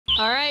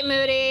All right,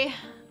 Moody.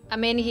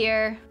 I'm in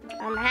here.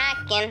 I'm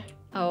hacking.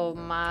 Oh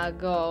my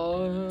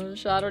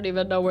gosh. I don't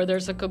even know where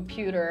there's a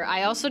computer.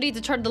 I also need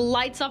to turn the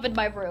lights off in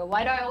my room.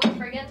 Why do I always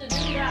forget to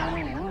do that?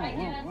 I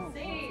can't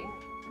see.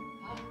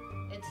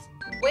 It's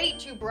way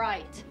too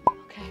bright.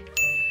 Okay.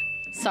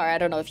 Sorry, I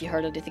don't know if you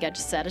heard anything I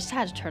just said. I just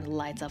had to turn the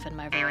lights off in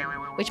my room,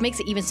 which makes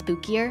it even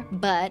spookier,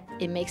 but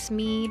it makes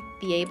me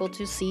be able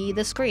to see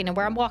the screen and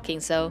where I'm walking,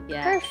 so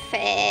yeah.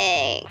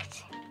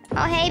 Perfect.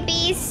 Oh, hey,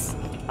 bees.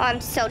 Oh, I'm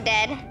so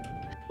dead.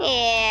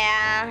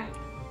 Yeah.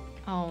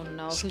 Oh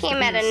no. She Who's came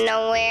the out of beast?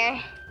 nowhere.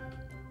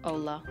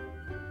 Ola.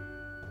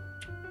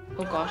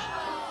 Oh gosh.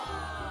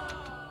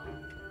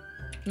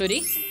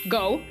 Moody,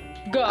 go.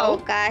 Go. Oh,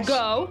 gosh.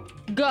 Go.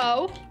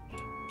 Go.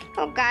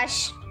 Oh,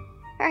 gosh.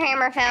 Her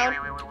hammer fell.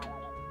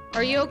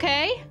 Are you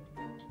okay?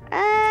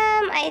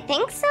 I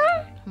think so.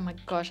 Oh my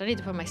gosh, I need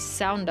to put my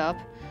sound up.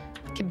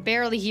 I can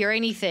barely hear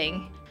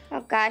anything.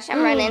 Oh, gosh,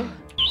 I'm running.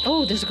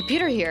 Oh, there's a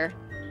computer here.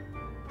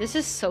 This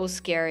is so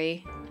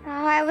scary.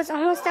 Oh, I was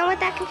almost done with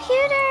that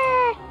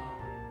computer.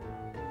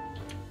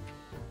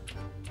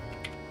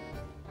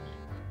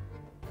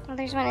 Oh,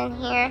 there's one in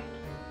here.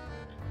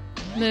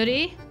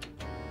 Moody,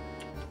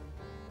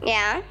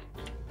 Yeah.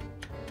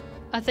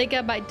 I think I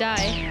might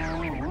die.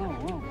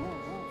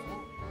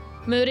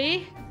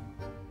 Moody?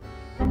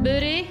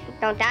 Moody?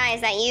 Don't die.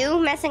 Is that you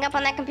messing up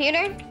on that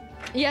computer?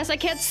 Yes, I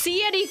can't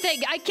see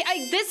anything.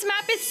 This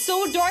map is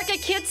so dark, I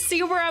can't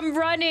see where I'm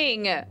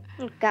running.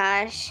 Oh,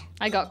 gosh.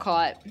 I got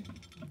caught.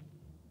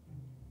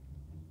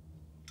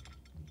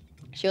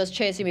 She was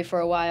chasing me for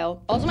a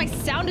while. Also, my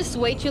sound is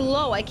way too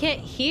low. I can't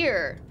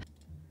hear.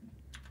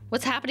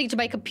 What's happening to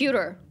my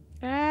computer?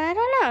 I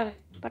don't know.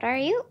 But are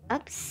you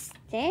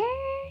upstairs?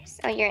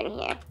 Oh, you're in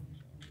here.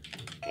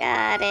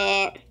 Got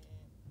it.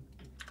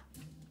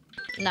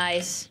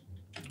 Nice.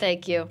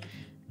 Thank you.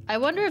 I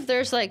wonder if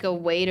there's like a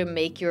way to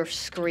make your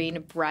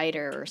screen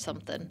brighter or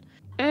something.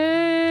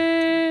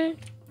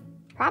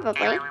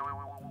 Probably.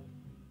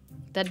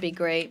 That'd be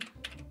great.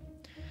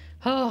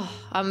 Oh,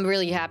 I'm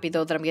really happy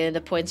though that I'm getting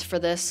the points for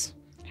this.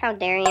 How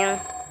dare you?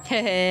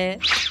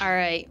 All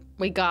right,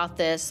 we got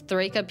this.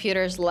 3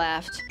 computers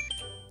left.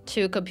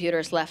 2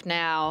 computers left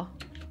now.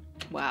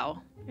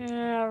 Wow.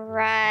 All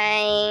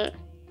right.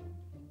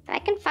 If I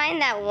can find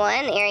that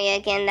one area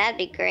again, that'd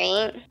be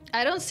great.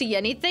 I don't see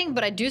anything,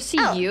 but I do see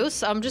you,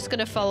 so I'm just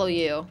gonna follow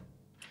you.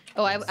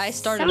 Oh, I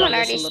started Someone on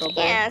this a already, little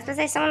bit. yeah, I was gonna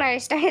say someone already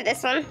started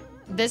this one.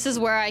 This is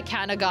where I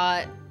kind of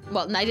got,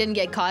 well, I didn't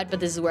get caught, but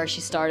this is where she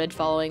started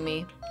following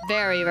me.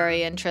 Very,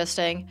 very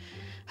interesting.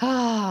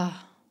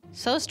 Ah,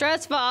 so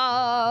stressful.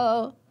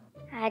 I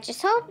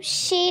just hope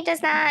she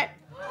does not.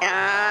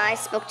 I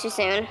spoke too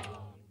soon.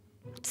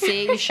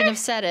 See, you shouldn't have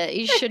said it.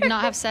 You should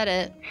not have said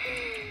it.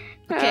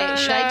 Okay,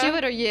 should I do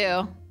it or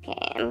you?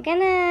 Okay, I'm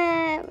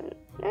gonna.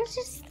 Let's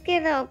just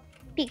get a little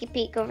peeky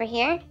peek over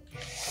here.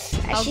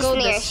 I'll She's go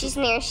near. this- She's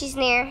near. She's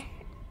near.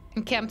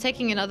 Okay, I'm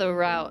taking another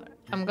route.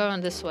 I'm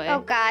going this way. Oh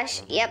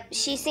gosh. Yep.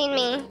 She's seen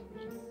me.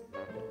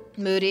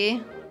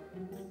 Moody.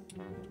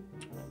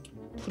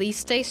 Please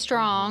stay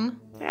strong.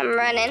 I'm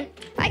running.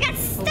 I got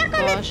stuck on the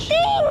gosh.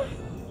 thing.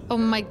 Oh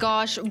my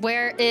gosh,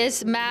 where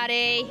is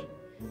Maddie?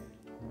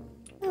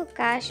 Oh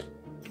gosh.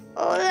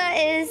 Ola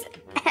is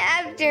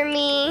after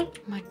me. Oh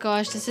my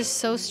gosh, this is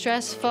so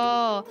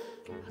stressful.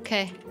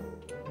 Okay.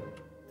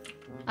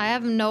 I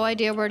have no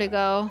idea where to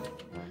go.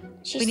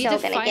 She's still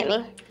gonna get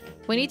me.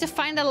 We need to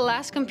find the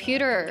last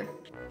computer.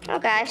 Oh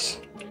gosh.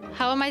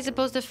 How am I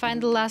supposed to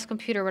find the last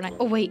computer when I...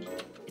 Oh wait,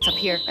 it's up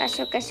here. Gosh,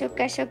 oh gosh, oh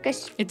gosh, oh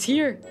gosh. It's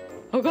here.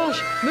 Oh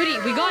gosh, Moody,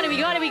 we got it, we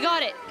got it, we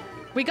got it.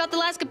 We got the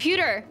last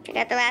computer. You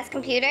got the last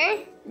computer?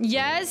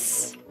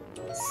 Yes.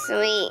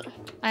 Sweet.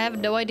 I have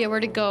no idea where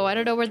to go. I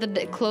don't know where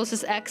the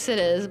closest exit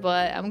is,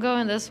 but I'm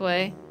going this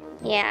way.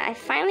 Yeah, I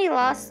finally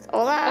lost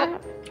Ola.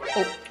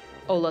 Oh,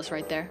 Ola's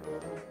right there.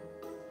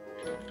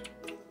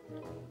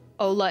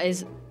 Ola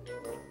is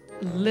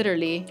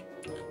literally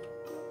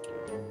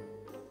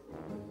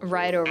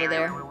right over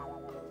there.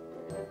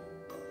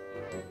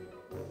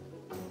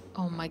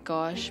 Oh my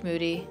gosh,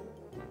 Moody.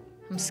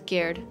 I'm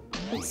scared.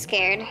 I'm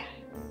scared.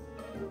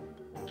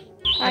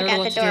 I I don't know got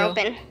what the to door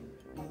do. open.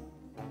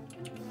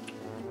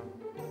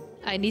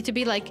 I need to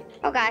be like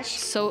Oh gosh.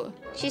 so...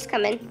 She's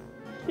coming.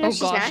 No, Oh she's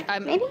gosh,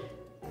 not. Maybe?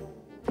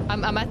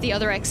 I'm at the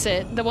other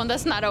exit, the one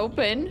that's not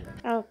open.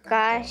 Oh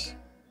gosh.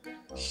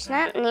 She's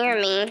not near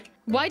me.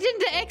 Why didn't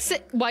the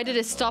exit... Why did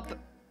it stop?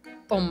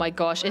 Oh my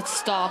gosh, it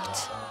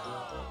stopped.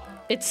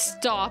 It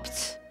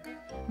stopped.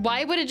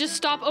 Why would it just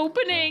stop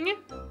opening?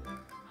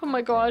 Oh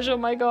my gosh, oh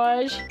my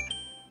gosh.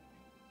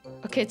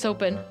 Okay, it's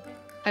open.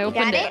 I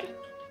opened got it.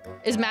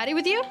 Is Maddie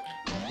with you?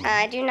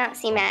 I do not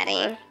see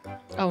Maddie.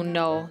 Oh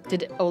no,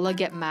 did Ola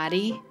get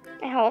Maddie?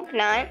 I hope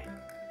not.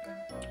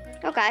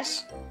 Oh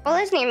gosh.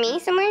 Ola's near me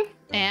somewhere.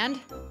 And?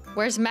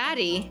 Where's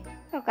Maddie?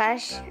 Oh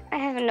gosh. I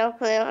have no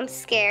clue. I'm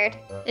scared.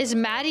 Is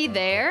Maddie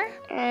there?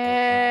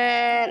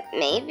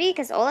 Maybe,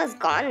 because Ola's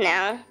gone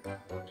now.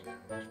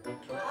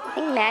 I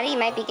think Maddie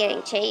might be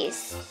getting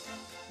chased.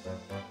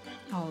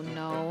 Oh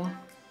no.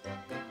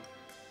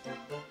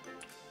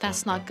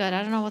 That's not good.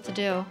 I don't know what to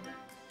do.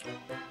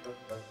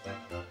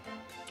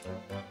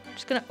 I'm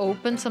just gonna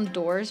open some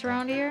doors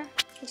around here.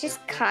 I'm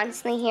just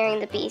constantly hearing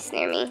the beast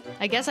near me.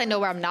 I guess I know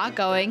where I'm not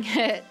going.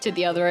 To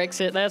the other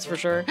exit, that's for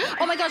sure.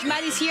 Oh my gosh,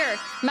 Maddie's here.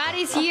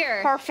 Maddie's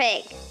here.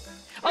 Perfect.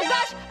 Oh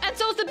gosh, and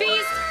so is the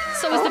beast.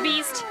 So is the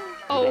beast.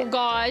 Oh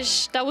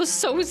gosh, that was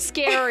so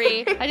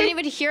scary. I didn't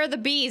even hear the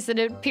beast and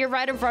it appeared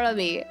right in front of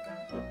me.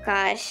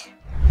 Gosh.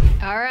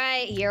 All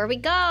right, here we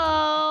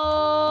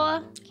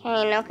go.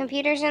 Okay, no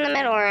computers in the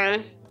middle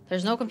room.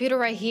 There's no computer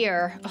right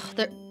here.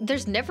 Ugh,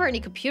 there's never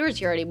any computers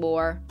here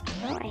anymore.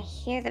 Oh, I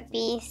hear the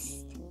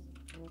beast.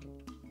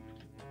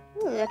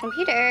 Ooh, a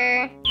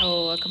computer.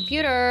 Oh, a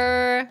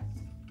computer.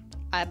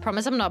 I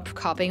promise I'm not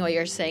copying what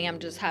you're saying. I'm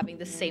just having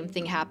the same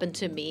thing happen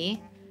to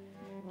me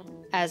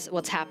as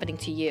what's happening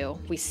to you.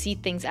 We see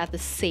things at the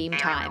same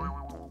time.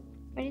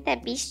 Where did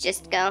that beast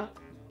just go?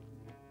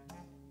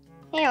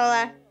 Hey,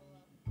 Ola.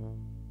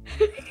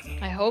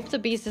 I hope the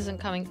beast isn't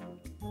coming.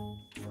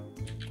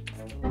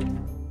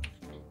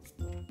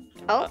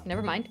 Oh.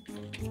 Never mind.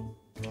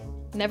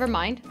 Never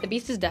mind. The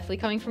beast is definitely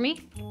coming for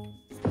me.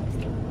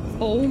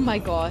 Oh my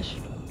gosh.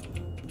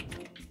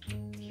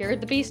 Here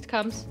the beast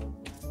comes.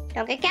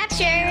 Don't get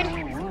captured.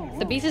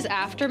 The beast is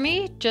after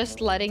me, just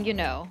letting you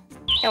know.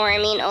 Don't worry,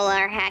 me and Ola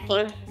are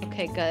hacking.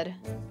 Okay, good.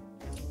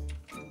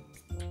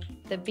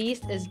 The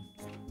beast is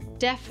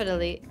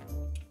definitely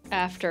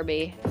after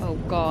me. Oh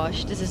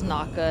gosh, this is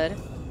not good.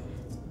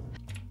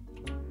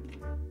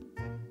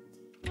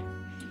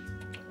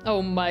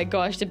 Oh my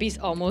gosh, the beast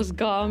almost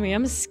got me.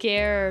 I'm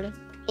scared.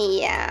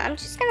 Yeah, I'm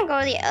just gonna go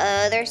to the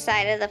other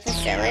side of the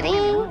facility.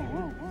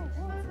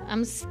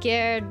 I'm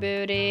scared,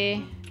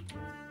 booty.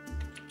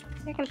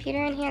 Is there a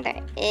computer in here? There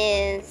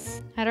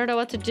is. I don't know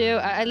what to do.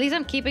 At least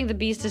I'm keeping the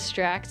beast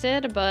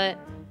distracted, but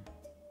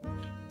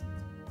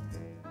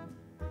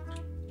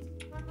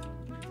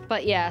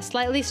yeah,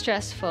 slightly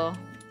stressful.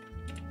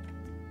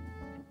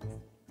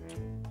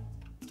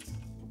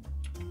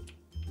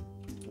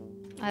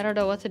 I don't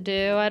know what to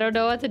do. I don't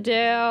know what to do.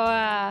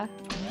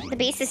 The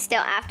beast is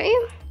still after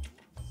you?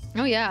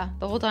 Oh yeah,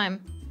 the whole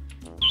time.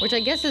 Which I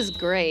guess is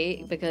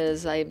great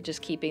because I'm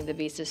just keeping the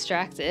beast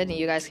distracted and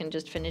you guys can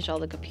just finish all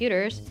the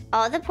computers.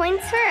 All the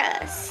points for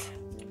us.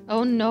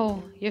 Oh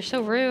no, you're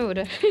so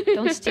rude.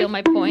 Don't steal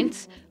my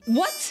points.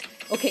 What?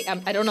 Okay,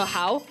 I don't know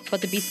how,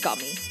 but the beast got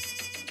me.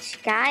 She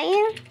got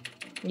you?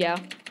 Yeah.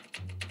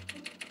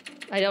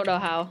 I don't know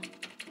how.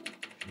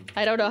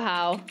 I don't know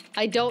how.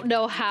 I don't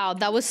know how.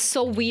 That was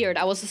so weird.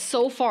 I was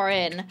so far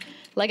in.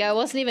 Like I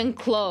wasn't even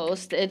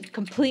close. It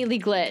completely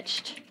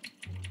glitched.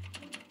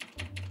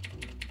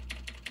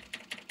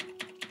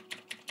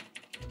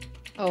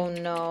 Oh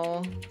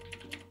no.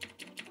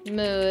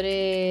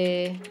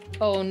 Moody.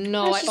 Oh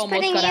no, I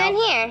almost got out. In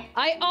here.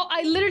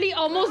 I literally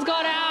almost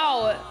got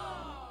out.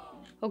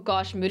 Oh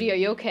gosh, Moody, are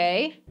you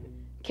okay?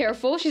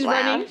 Careful, she's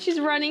running.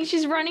 She's running.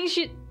 She's running.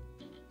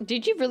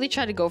 Did you really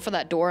try to go for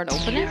that door and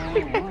open it?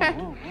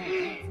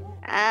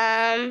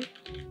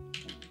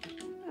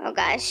 Oh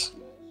gosh.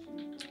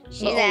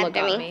 She's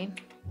after me.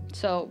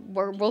 So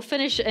we'll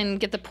finish and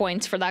get the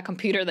points for that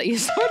computer that you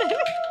started.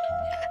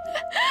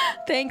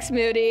 Thanks,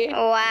 Moody.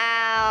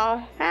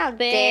 Wow. How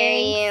dare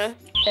you?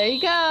 There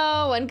you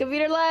go. One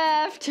computer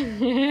left.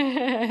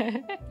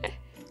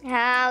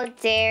 How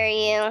dare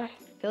you?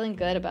 Feeling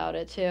good about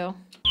it, too.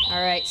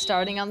 All right,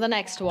 starting on the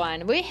next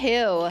one.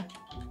 Woohoo!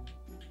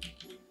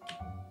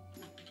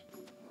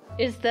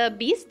 Is the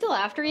beast still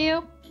after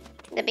you?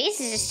 The beast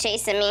is just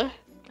chasing me.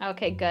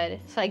 Okay, good.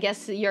 So I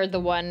guess you're the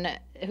one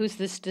who's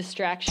this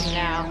distraction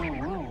now.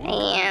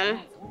 I am.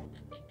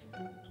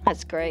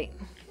 That's great.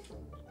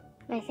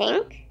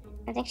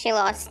 I think she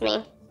lost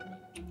me.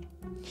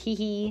 Hee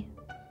hee.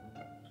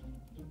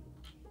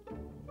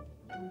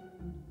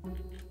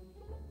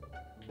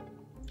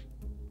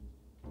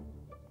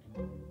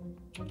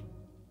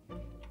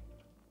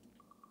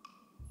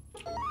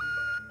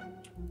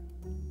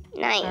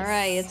 Nice. All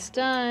right, it's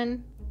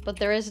done. But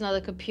there is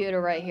another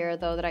computer right here,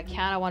 though, that I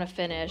kind of want to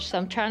finish. So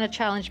I'm trying to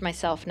challenge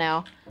myself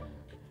now.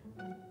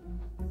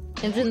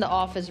 It's in the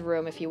office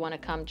room if you want to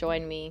come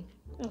join me.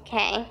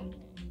 Okay.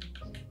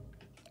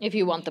 If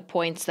you want the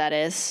points, that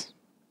is.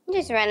 I'm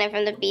just running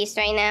from the beast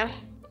right now.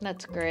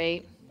 That's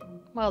great.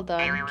 Well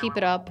done. Keep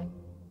it up.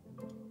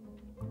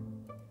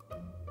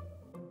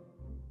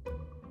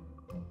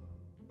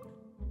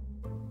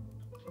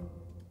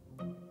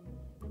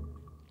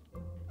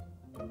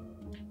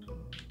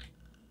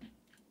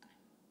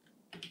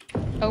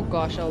 Oh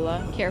gosh,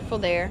 Ola. Careful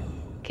there.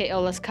 Okay,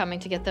 Ola's coming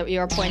to get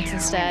your points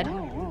instead.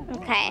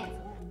 Okay.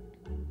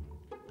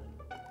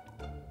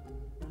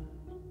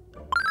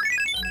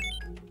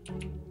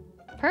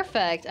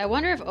 Perfect. I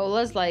wonder if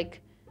Ola's like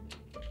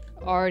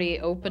already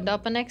opened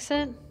up an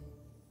exit.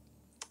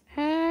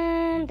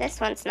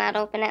 This one's not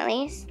open at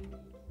least.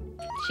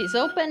 She's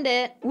opened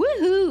it.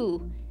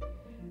 Woohoo!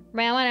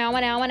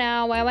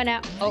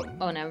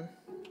 Oh no.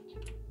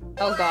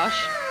 Oh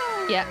gosh.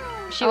 Yeah,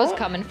 she was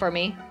coming for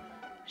me.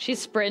 She's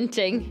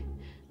sprinting.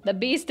 The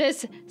beast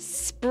is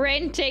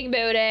sprinting,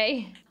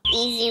 booty.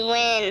 Easy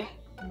win.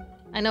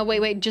 I know,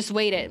 wait, just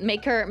wait it.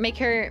 Make her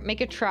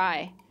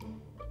try.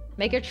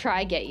 Make her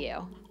try get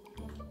you.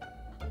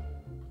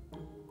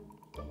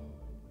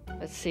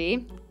 Let's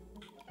see.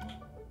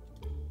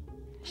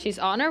 She's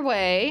on her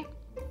way.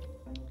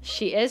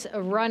 She is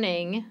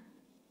running.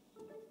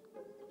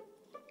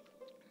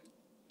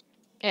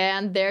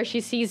 And there she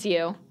sees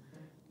you.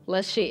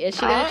 Is she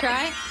gonna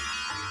try?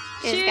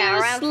 She's gotta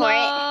run for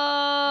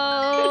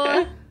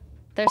it.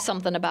 There's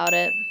something about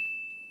it.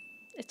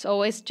 It's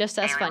always just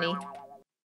as funny.